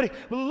yesterday. But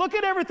look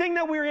at everything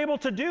that we were able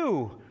to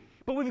do.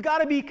 But we've got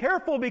to be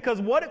careful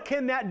because what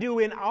can that do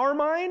in our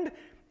mind?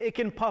 It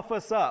can puff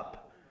us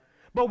up.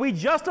 But we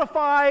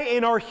justify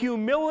in our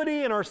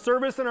humility, in our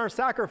service, and our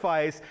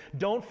sacrifice.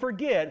 Don't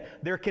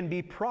forget, there can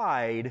be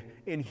pride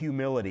in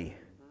humility.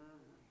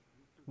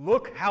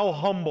 Look how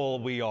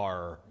humble we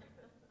are.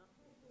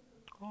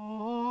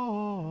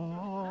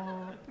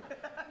 Oh.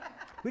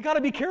 We got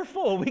to be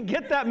careful. We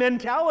get that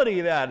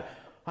mentality that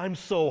I'm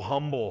so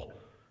humble.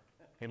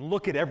 And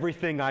look at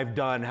everything I've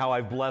done, how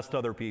I've blessed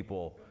other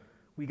people.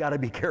 We got to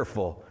be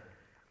careful.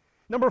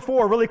 Number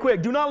 4, really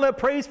quick, do not let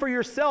praise for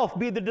yourself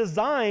be the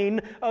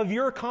design of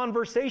your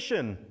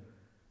conversation.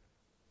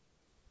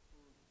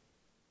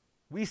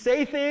 We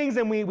say things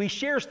and we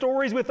share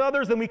stories with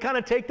others, and we kind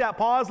of take that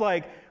pause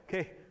like,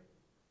 okay,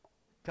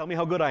 tell me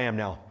how good I am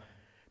now.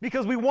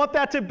 Because we want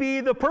that to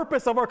be the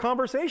purpose of our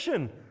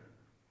conversation.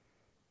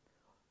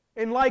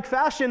 In like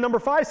fashion, number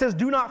 5 says,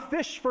 do not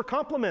fish for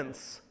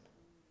compliments.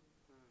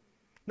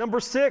 Number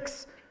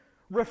 6,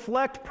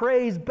 reflect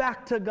praise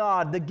back to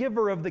God, the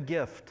giver of the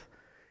gift.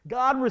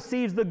 God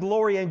receives the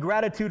glory and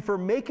gratitude for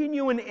making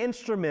you an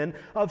instrument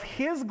of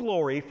His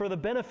glory for the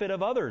benefit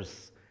of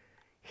others.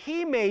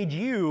 He made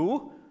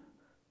you.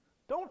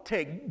 Don't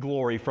take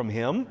glory from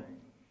Him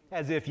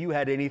as if you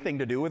had anything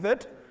to do with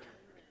it.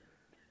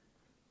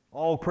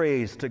 All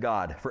praise to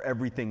God for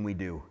everything we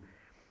do.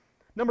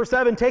 Number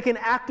 7, take an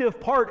active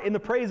part in the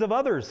praise of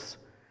others.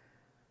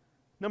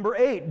 Number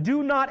 8,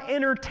 do not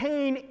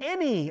entertain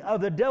any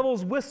of the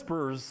devil's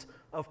whispers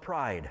of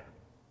pride.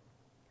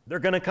 They're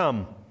going to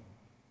come.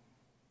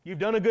 You've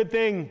done a good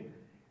thing,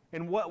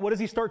 and what does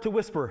he start to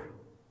whisper?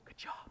 Good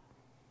job.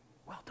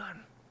 Well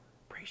done.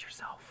 Praise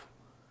yourself.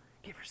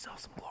 Give yourself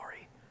some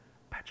glory.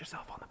 Pat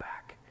yourself on the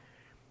back.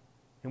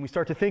 And we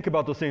start to think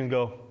about those things and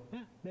go,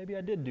 yeah, maybe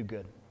I did do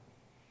good.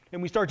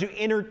 And we start to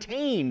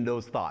entertain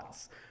those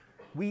thoughts.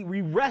 We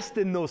rest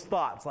in those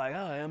thoughts like,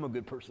 oh, I am a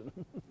good person.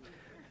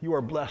 You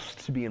are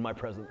blessed to be in my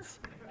presence.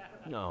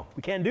 No,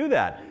 we can't do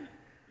that.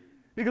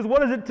 Because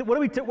what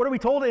are we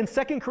told in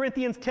 2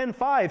 Corinthians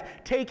 10:5?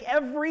 Take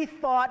every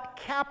thought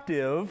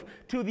captive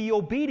to the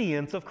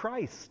obedience of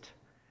Christ.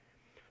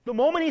 The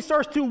moment he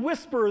starts to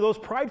whisper those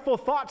prideful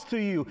thoughts to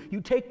you,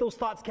 you take those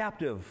thoughts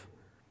captive.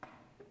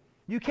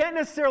 You can't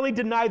necessarily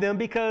deny them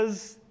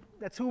because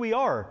That's who we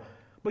are.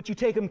 But you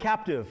take them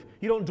captive.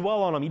 You don't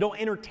dwell on them. You don't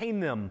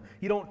entertain them.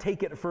 You don't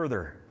take it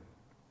further.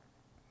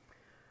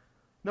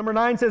 Number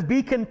 9 says,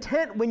 be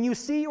content when you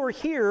see or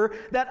hear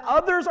that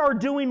others are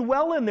doing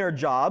well in their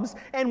jobs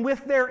and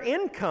with their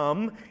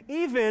income,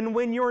 even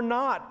when you're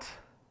not.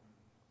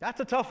 That's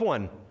a tough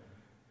one.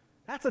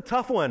 That's a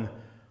tough one.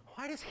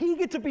 Why does he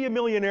get to be a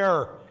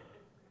millionaire?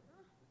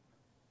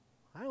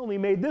 I only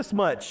made this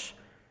much.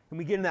 And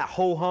we get in that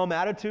ho-hum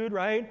attitude,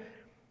 right?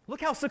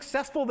 Look how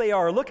successful they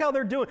are. Look how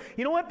they're doing.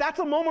 You know what? That's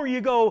a moment where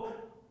you go,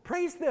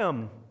 praise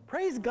them.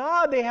 Praise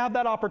God they have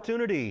that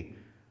opportunity.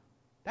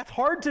 That's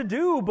hard to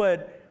do,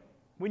 but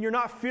when you're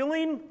not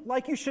feeling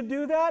like you should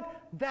do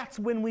that, that's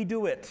when we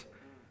do it.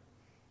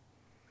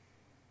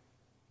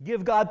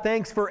 Give God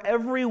thanks for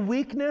every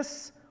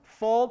weakness,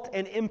 fault,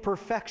 and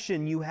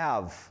imperfection you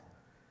have.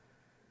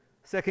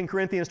 2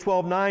 Corinthians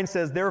 12:9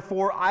 says,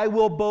 therefore I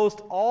will boast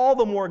all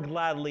the more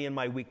gladly in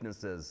my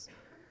weaknesses.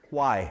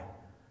 Why?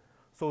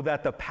 So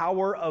that the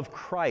power of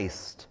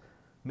Christ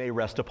may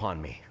rest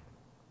upon me.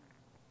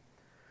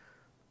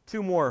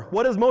 2 more.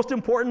 What is most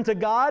important to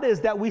God is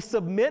that we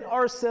submit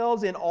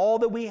ourselves in all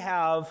that we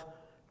have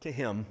to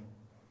Him.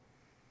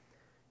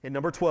 And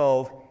number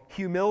 12,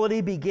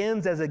 humility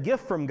begins as a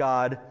gift from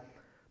God,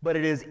 but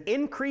it is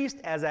increased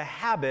as a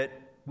habit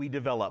we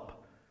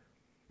develop.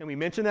 And we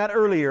mentioned that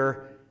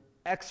earlier.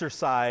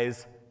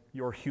 Exercise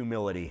your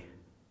humility.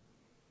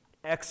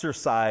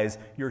 Exercise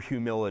your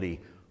humility.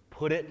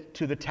 Put it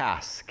to the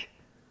task.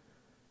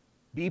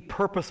 Be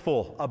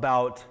purposeful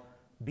about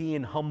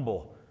being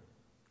humble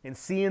and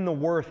seeing the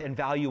worth and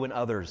value in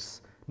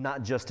others,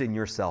 not just in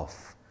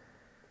yourself.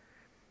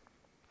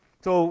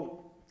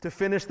 So, to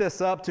finish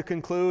this up, to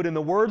conclude, in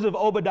the words of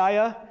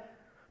Obadiah,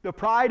 the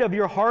pride of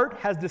your heart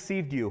has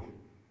deceived you.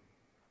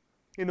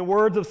 In the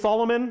words of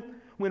Solomon,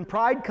 when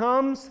pride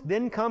comes,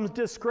 then comes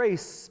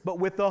disgrace, but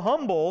with the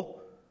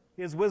humble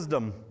is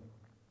wisdom.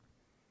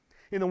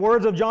 In the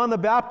words of John the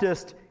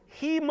Baptist,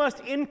 he must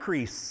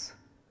increase,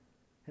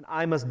 and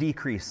I must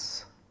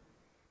decrease.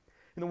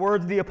 In the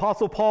words of the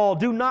Apostle Paul,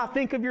 do not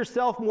think of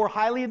yourself more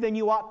highly than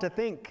you ought to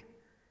think.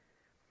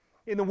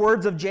 In the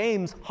words of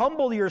James,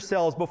 humble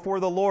yourselves before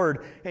the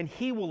Lord, and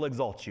He will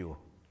exalt you.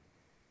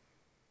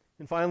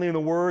 And finally, in the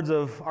words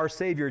of our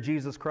Savior,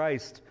 Jesus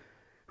Christ,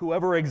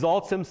 whoever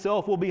exalts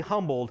himself will be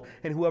humbled,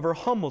 and whoever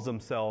humbles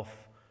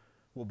himself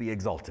will be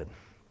exalted.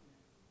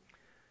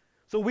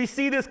 So we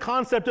see this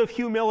concept of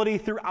humility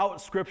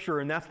throughout Scripture,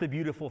 and that's the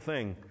beautiful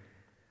thing.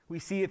 We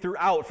see it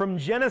throughout. From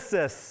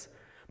Genesis,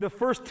 the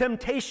first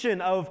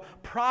temptation of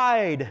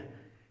pride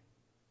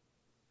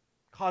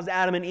caused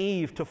Adam and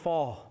Eve to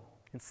fall,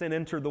 and sin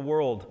entered the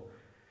world.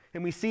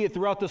 And we see it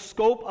throughout the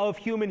scope of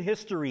human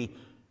history.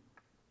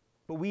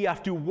 But we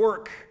have to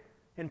work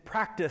and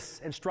practice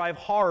and strive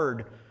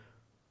hard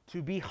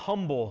to be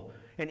humble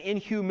and in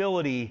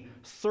humility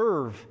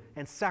serve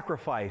and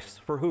sacrifice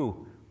for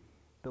who?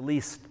 The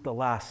least, the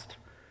last,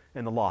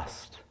 and the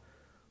lost,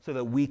 so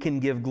that we can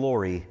give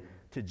glory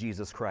to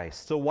Jesus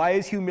Christ. So why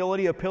is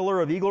humility a pillar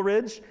of Eagle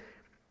Ridge?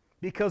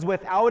 Because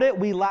without it,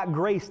 we lack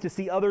grace to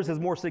see others as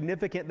more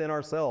significant than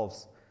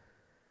ourselves.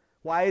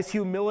 Why is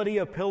humility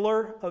a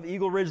pillar of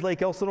Eagle Ridge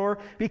Lake Elsinore?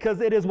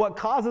 Because it is what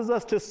causes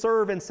us to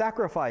serve and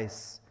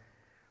sacrifice.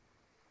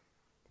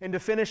 And to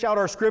finish out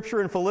our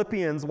scripture in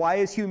Philippians, why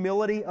is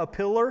humility a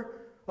pillar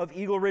of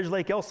Eagle Ridge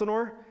Lake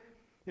Elsinore?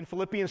 In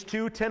Philippians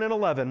 2:10 and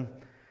 11,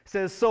 it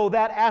says, so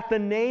that at the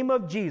name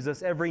of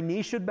Jesus every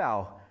knee should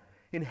bow,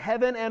 in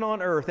heaven and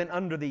on earth and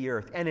under the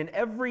earth, and in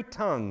every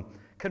tongue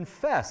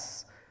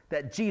confess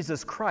that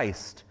Jesus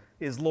Christ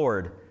is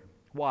Lord.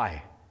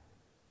 Why?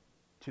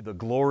 To the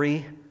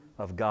glory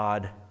of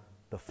God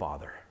the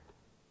Father.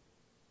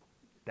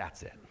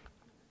 That's it.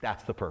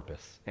 That's the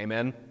purpose.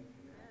 Amen?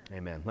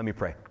 Amen. Let me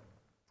pray.